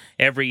here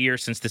every year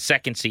since the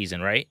second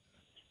season, right?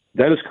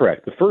 That is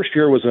correct. The first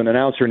year was an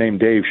announcer named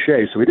Dave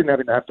Shea, so we didn't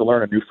even have to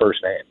learn a new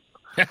first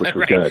name. Which was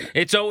right. Good.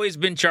 It's always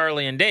been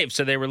Charlie and Dave,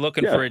 so they were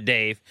looking for a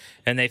Dave,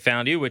 and they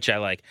found you, which I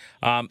like.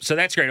 So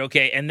that's great.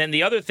 Okay, and then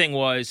the other thing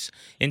was,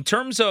 in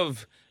terms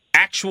of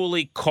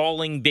actually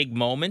calling big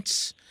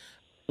moments,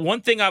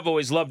 one thing I've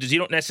always loved is you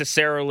don't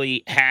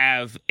necessarily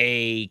have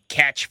a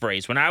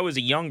catchphrase. When I was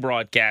a young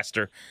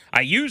broadcaster,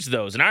 I used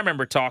those, and I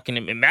remember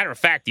talking. Matter of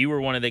fact, you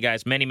were one of the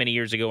guys many, many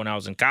years ago when I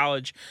was in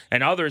college,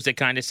 and others that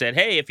kind of said,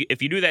 hey,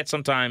 if you do that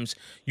sometimes,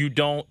 you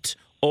don't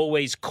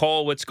always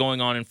call what's going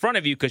on in front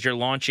of you because you're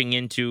launching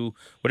into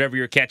whatever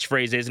your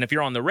catchphrase is. And if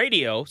you're on the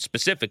radio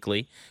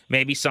specifically,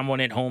 maybe someone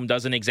at home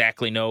doesn't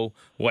exactly know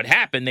what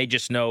happened. They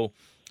just know,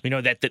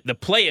 that the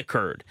play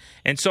occurred.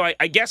 And so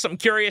I guess I'm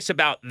curious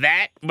about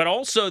that, but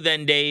also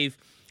then, Dave,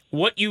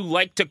 what you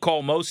like to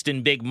call most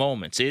in big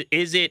moments.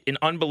 Is it an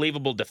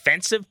unbelievable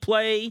defensive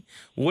play?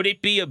 Would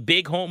it be a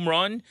big home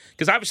run?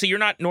 Because obviously you're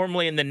not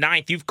normally in the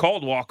ninth. You've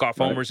called walk-off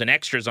homers and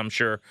extras, I'm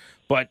sure,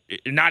 but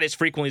not as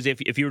frequently as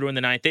if you were doing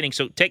the ninth inning.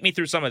 So take me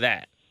through some of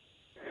that.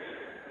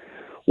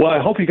 Well, I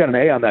hope you got an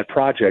A on that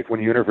project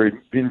when you interviewed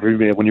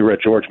me when you were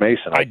at George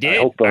Mason. I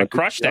did. I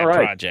crushed that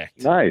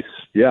project. Nice.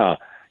 Yeah.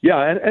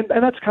 Yeah,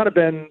 and that's kind of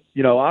been,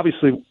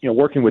 obviously,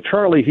 working with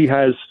Charlie, he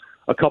has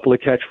a couple of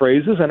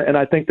catchphrases, and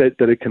I think that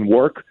it can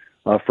work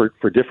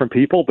for different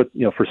people. But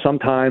for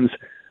sometimes,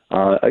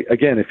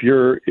 again, if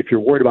you're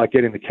worried about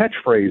getting the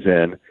catchphrase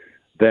in,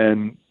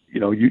 then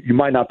you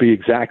might not be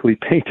exactly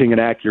painting an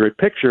accurate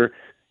picture.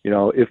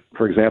 If,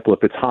 for example,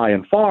 if it's high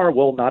and far,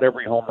 well, not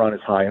every home run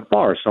is high and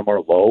far. Some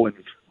are low and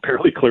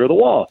barely clear the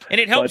wall. And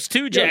it helps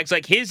too, Jags. Yeah.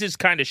 Like his is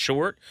kind of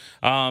short.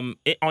 On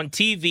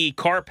TV,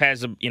 Carp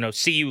has a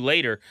see you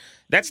later.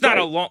 That's not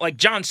a long, like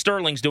John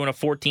Sterling's doing a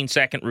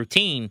 14-second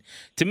routine.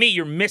 To me,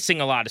 you're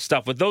missing a lot of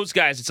stuff. With those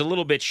guys, it's a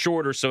little bit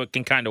shorter, so it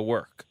can kind of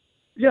work.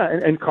 Yeah,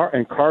 and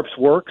Carp's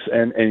works,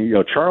 and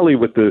Charlie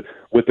with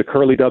the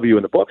curly W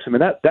in the books. I mean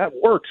that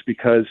works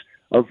because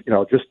of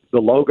just the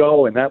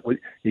logo, and that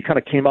he kind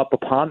of came up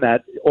upon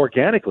that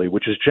organically,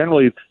 which is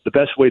generally the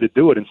best way to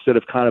do it instead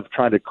of kind of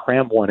trying to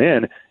cram one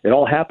in. It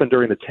all happened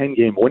during the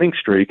 10-game winning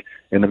streak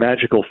in the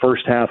magical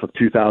first half of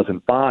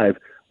 2005.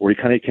 Where he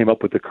kind of came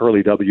up with the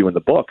curly W in the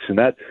books, and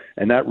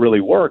that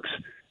really works.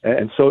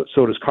 And so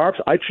does Carps.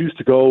 I choose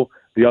to go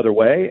the other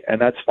way,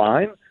 and that's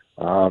fine.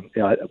 I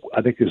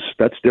think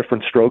that's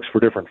different strokes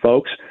for different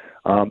folks.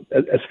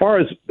 As far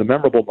as the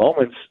memorable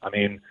moments, I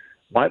mean,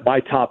 my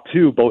top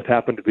two both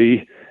happen to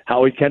be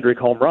Howie Kendrick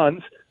home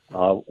runs,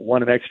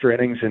 one in extra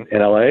innings in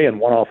L.A.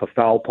 and one off a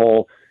foul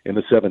pole in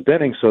the seventh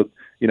inning. So,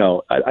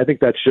 I think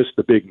that's just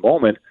the big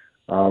moment.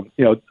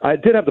 I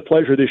did have the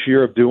pleasure this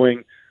year of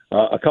doing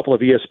a couple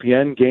of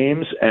ESPN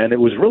games, and it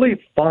was really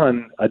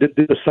fun. I did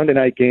a Sunday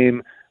night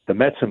game, the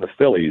Mets and the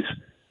Phillies,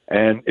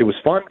 and it was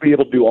fun to be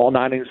able to do all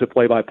 9 innings of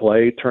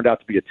play-by-play. It turned out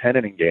to be a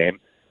 10-inning game,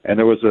 and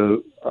there was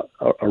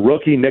a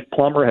rookie, Nick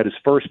Plummer, had his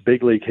first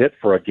big league hit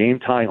for a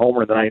game-tying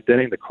homer in the 9th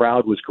inning. The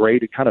crowd was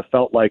great. It kind of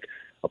felt like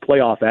a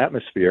playoff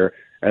atmosphere,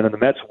 and then the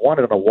Mets won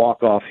it on a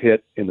walk-off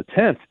hit in the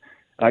 10th.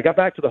 And I got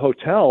back to the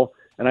hotel,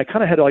 and I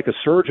kind of had like a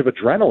surge of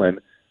adrenaline,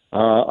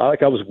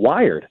 like I was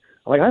wired.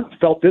 Like I haven't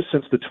felt this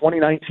since the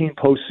 2019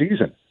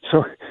 postseason.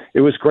 So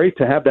it was great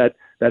to have that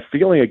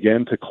feeling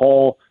again, to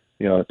call,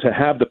 to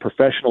have the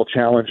professional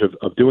challenge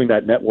of doing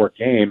that network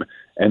game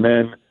and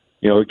then,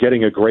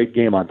 getting a great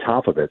game on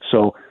top of it.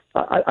 So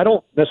I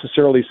don't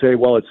necessarily say,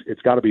 well,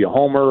 it's got to be a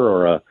homer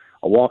or a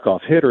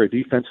walk-off hit or a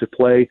defensive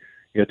play.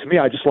 To me,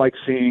 I just like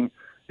seeing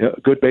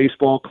good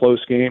baseball,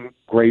 close game,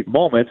 great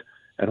moment,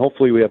 and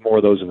hopefully we have more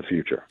of those in the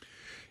future.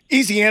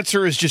 Easy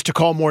answer is just to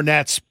call more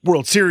Nats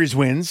World Series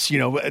wins,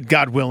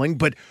 God willing.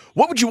 But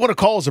what would you want to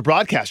call as a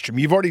broadcaster? I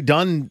mean, you've already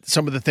done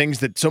some of the things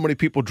that so many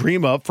people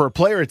dream of. For a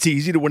player, it's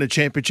easy to win a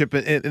championship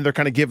in their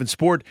kind of given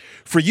sport.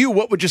 For you,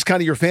 what would just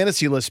kind of your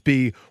fantasy list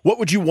be? What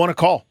would you want to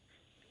call?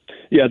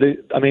 Yeah,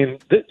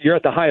 you're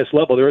at the highest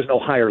level. There is no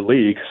higher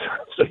league,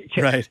 so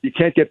you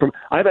can't get from.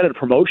 I've had a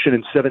promotion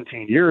in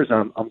 17 years.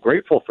 I'm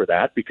grateful for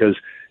that because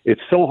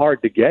it's so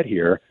hard to get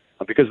here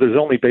because there's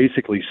only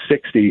basically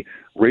 60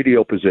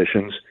 radio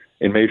positions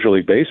in Major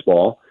League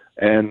Baseball,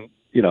 and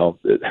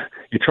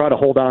you try to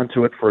hold on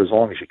to it for as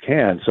long as you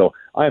can. So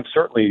I am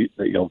certainly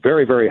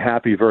very, very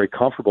happy, very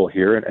comfortable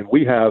here, and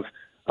we have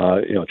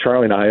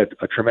Charlie and I had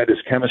a tremendous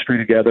chemistry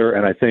together,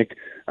 and I think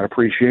an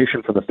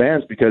appreciation from the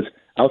fans because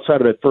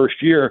outside of that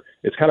first year,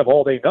 it's kind of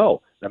all they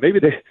know. Now maybe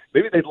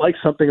they'd like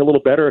something a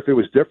little better if it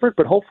was different,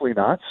 but hopefully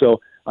not.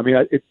 So I mean,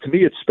 to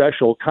me, it's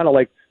special, kind of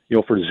like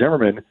for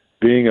Zimmerman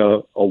being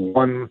a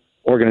one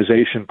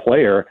organization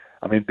player.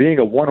 I mean, being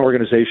a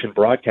one-organization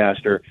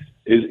broadcaster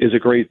is a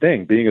great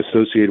thing, being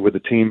associated with a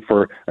team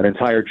for an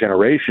entire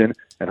generation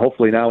and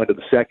hopefully now into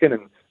the second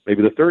and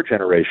maybe the third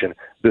generation.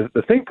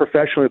 The thing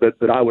professionally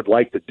that I would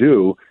like to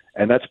do,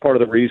 and that's part of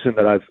the reason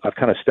that I've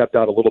kind of stepped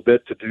out a little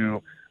bit to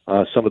do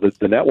some of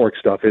the network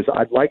stuff, is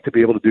I'd like to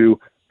be able to do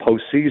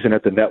postseason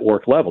at the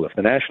network level. If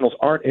the Nationals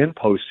aren't in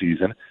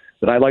postseason,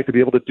 then I'd like to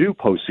be able to do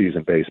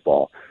postseason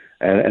baseball.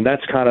 And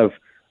that's kind of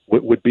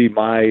what would be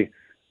my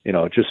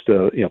just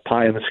a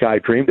pie in the sky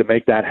dream to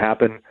make that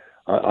happen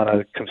on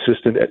a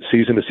consistent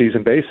season to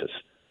season basis.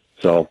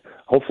 So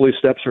hopefully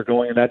steps are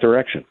going in that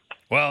direction.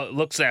 Well, it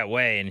looks that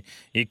way, and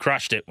you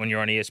crushed it when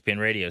you're on ESPN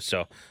Radio,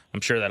 so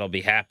I'm sure that'll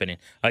be happening.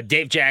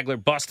 Dave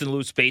Jageler, busting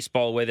loose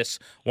baseball with us,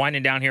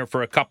 winding down here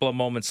for a couple of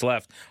moments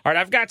left. All right,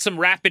 I've got some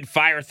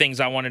rapid-fire things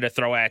I wanted to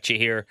throw at you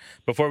here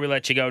before we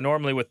let you go.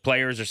 Normally with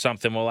players or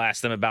something, we'll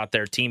ask them about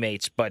their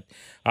teammates, but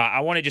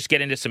I want to just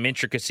get into some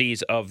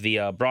intricacies of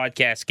the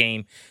broadcast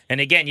game. And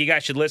again, you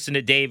guys should listen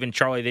to Dave and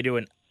Charlie. They do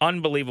an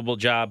unbelievable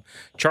job.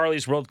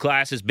 Charlie's world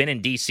class, has been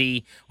in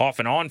D.C. off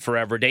and on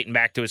forever, dating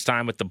back to his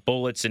time with the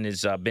Bullets, and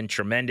has been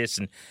tremendous.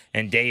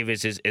 And Dave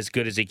is as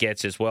good as he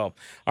gets as well.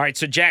 All right,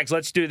 so Jags,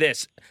 let's do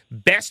this.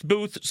 Best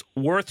booth,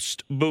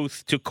 worst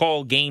booth to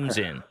call games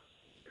in.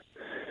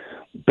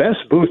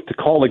 Best booth to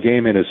call a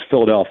game in is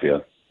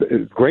Philadelphia.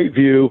 Great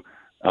view,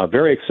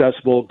 very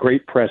accessible,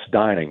 great press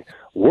dining.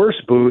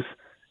 Worst booth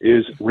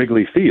is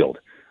Wrigley Field,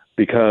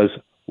 because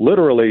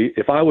literally,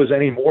 if I was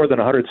any more than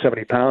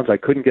 170 pounds, I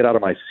couldn't get out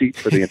of my seat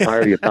for the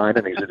entirety of 9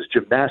 innings. It was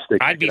gymnastics.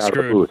 I'd be out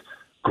screwed. Of the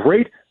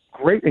booth.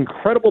 Great,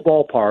 incredible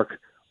ballpark,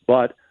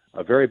 but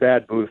a very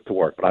bad booth to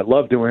work. But I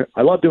love doing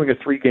a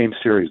 3-game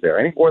series there.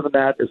 Any more than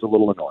that is a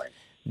little annoying.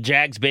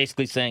 Jags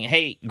basically saying,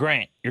 "Hey,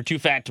 Grant, you're too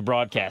fat to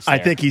broadcast." I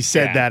think he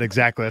said that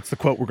exactly. That's the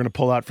quote we're going to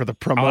pull out for the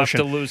promotion.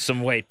 I'll have to lose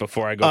some weight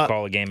before I go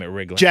call a game at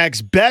Wrigley.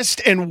 Jags,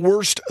 best and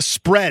worst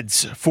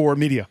spreads for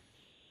media.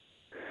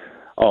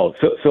 Oh,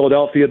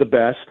 Philadelphia, the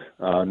best,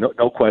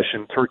 no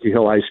question. Turkey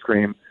Hill ice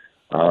cream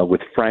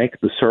with Frank,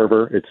 the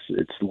server.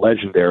 It's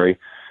legendary.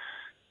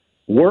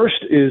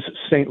 Worst is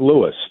St.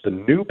 Louis, the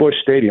new Busch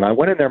Stadium. I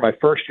went in there my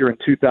first year in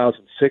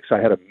 2006. I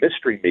had a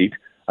mystery meat.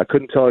 I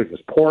couldn't tell if it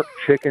was pork,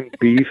 chicken,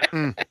 beef,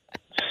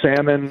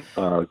 salmon,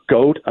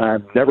 goat.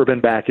 I've never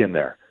been back in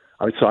there.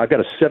 So I've got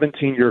a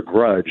 17-year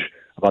grudge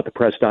about the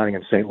press dining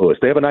in St. Louis.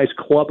 They have a nice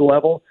club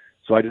level,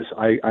 so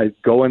I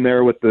go in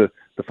there with the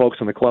folks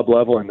on the club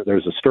level, and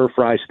there's a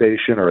stir-fry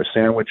station or a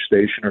sandwich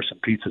station or some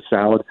pizza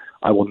salad.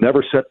 I will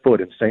never set foot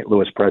in St.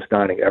 Louis press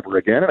dining ever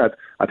again, and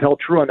I've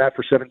held true on that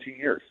for 17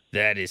 years.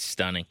 That is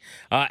stunning.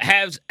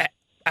 Have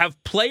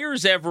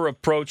players ever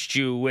approached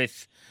you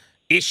with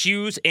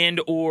issues and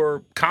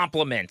or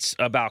compliments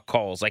about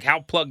calls? Like,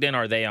 how plugged in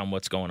are they on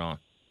what's going on?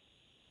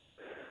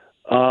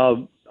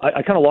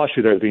 I kind of lost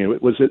you there at the beginning.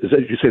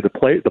 Did you say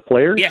the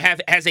players? Yeah,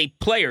 has a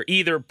player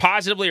either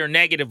positively or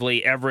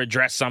negatively ever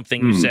addressed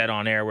something you said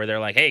on air where they're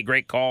like, "Hey,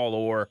 great call,"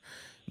 or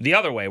the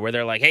other way where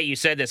they're like, "Hey, you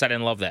said this, I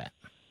didn't love that"?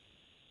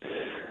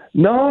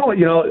 No,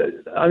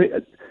 I mean,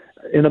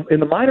 in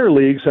the minor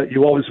leagues,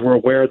 you always were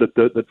aware that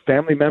the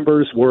family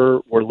members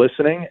were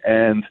listening,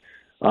 and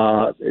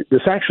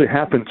this actually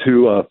happened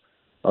to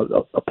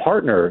a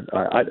partner.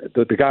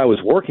 The guy I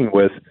was working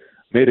with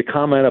made a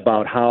comment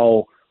about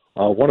how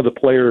one of the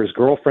players'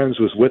 girlfriends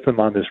was with him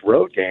on this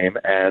road game,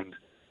 and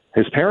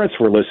his parents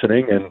were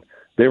listening, and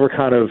they were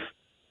kind of,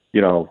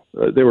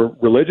 they were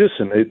religious,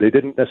 and they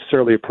didn't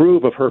necessarily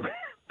approve of her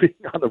being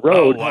on the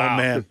road. Oh,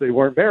 wow. If they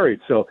weren't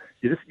married. So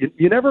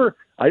you never.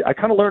 I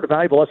kind of learned a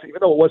valuable lesson, even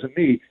though it wasn't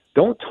me.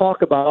 Don't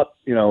talk about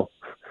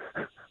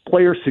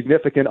player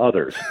significant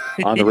others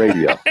on the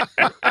radio.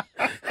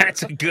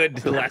 That's a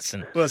good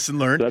lesson. Lesson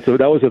learned. That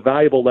was a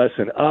valuable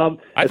lesson.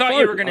 I thought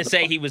you were going to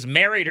say he was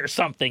married or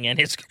something, and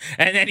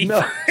then he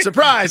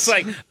surprise.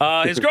 It's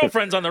like his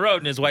girlfriend's on the road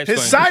and his wife's his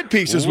going, side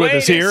piece is with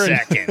us here.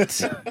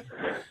 Second.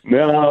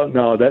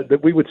 No, that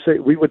we would say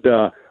we'd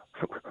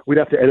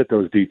have to edit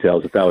those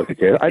details if that was the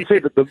case. I'd say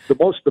that the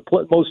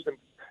most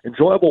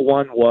enjoyable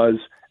one was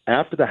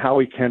after the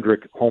Howie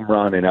Kendrick home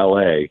run in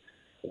L.A.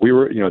 We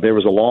were, there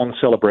was a long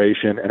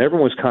celebration, and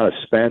everyone was kind of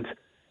spent,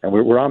 and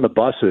we were on the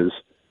buses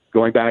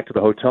going back to the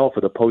hotel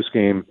for the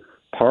post-game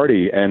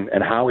party, and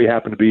Howie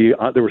happened to be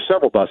 – there were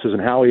several buses,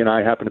 and Howie and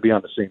I happened to be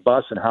on the same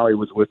bus, and Howie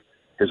was with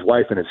his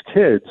wife and his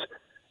kids.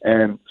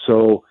 And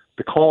so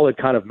the call had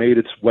kind of made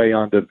its way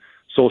onto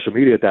social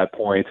media at that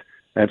point,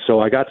 and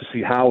so I got to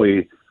see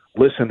Howie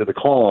listen to the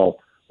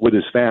call with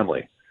his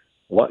family,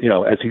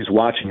 as he's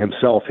watching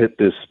himself hit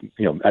this,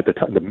 at the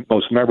time, the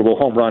most memorable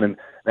home run in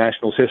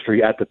Nationals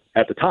history at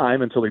the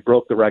time, until he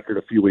broke the record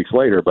a few weeks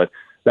later. But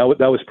that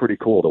was pretty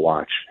cool to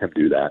watch him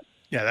do that.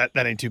 Yeah,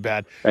 that ain't too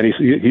bad. And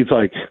he's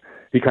like,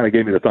 he kind of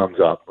gave me the thumbs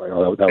up. That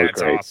was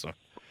great. That's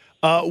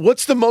awesome.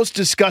 What's the most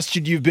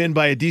disgusted you've been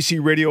by a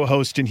DC radio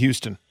host in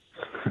Houston?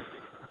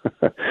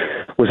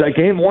 Was that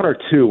game 1 or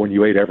 2 when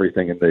you ate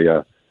everything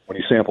when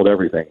you sampled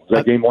everything? Was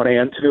that game 1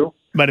 and 2?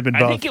 Might have been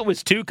both. I think it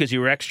was 2 because you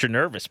were extra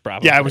nervous,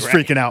 probably. Yeah, I was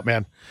freaking out,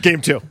 man.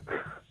 Game 2.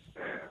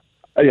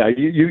 Yeah,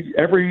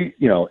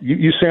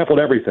 you sampled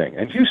everything,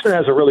 and Houston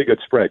has a really good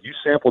spread. You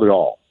sampled it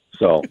all,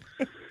 so.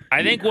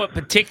 I think what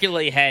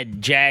particularly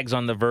had Jags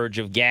on the verge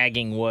of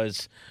gagging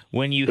was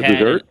when you the had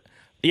dessert?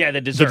 Yeah,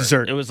 the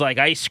dessert. It was like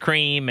ice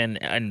cream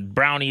and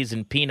brownies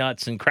and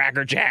peanuts and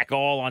Cracker Jack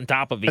all on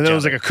top of each other. And there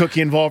was like a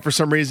cookie involved for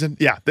some reason.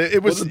 Yeah,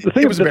 it was. The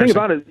thing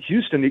about it,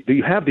 Houston,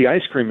 you have the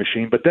ice cream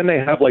machine, but then they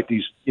have like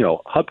these,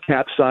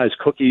 hubcap sized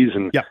cookies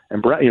and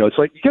it's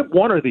like you get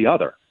one or the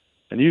other,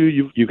 and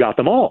you got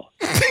them all.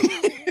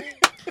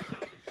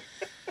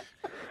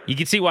 You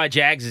can see why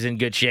Jags is in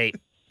good shape.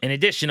 in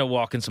addition to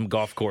walking some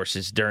golf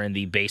courses during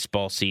the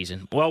baseball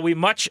season. Well, we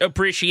much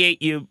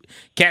appreciate you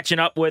catching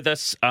up with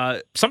us.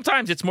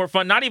 Sometimes it's more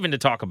fun not even to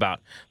talk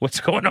about what's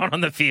going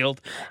on the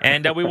field.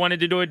 And we wanted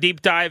to do a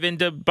deep dive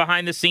into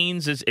behind the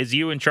scenes as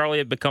you and Charlie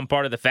have become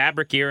part of the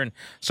fabric here, and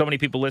so many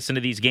people listen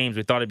to these games.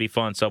 We thought it'd be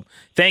fun. So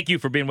thank you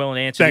for being willing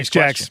to answer these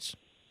questions.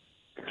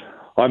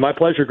 My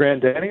pleasure,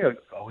 Grant, Danny.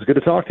 Always good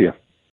to talk to you.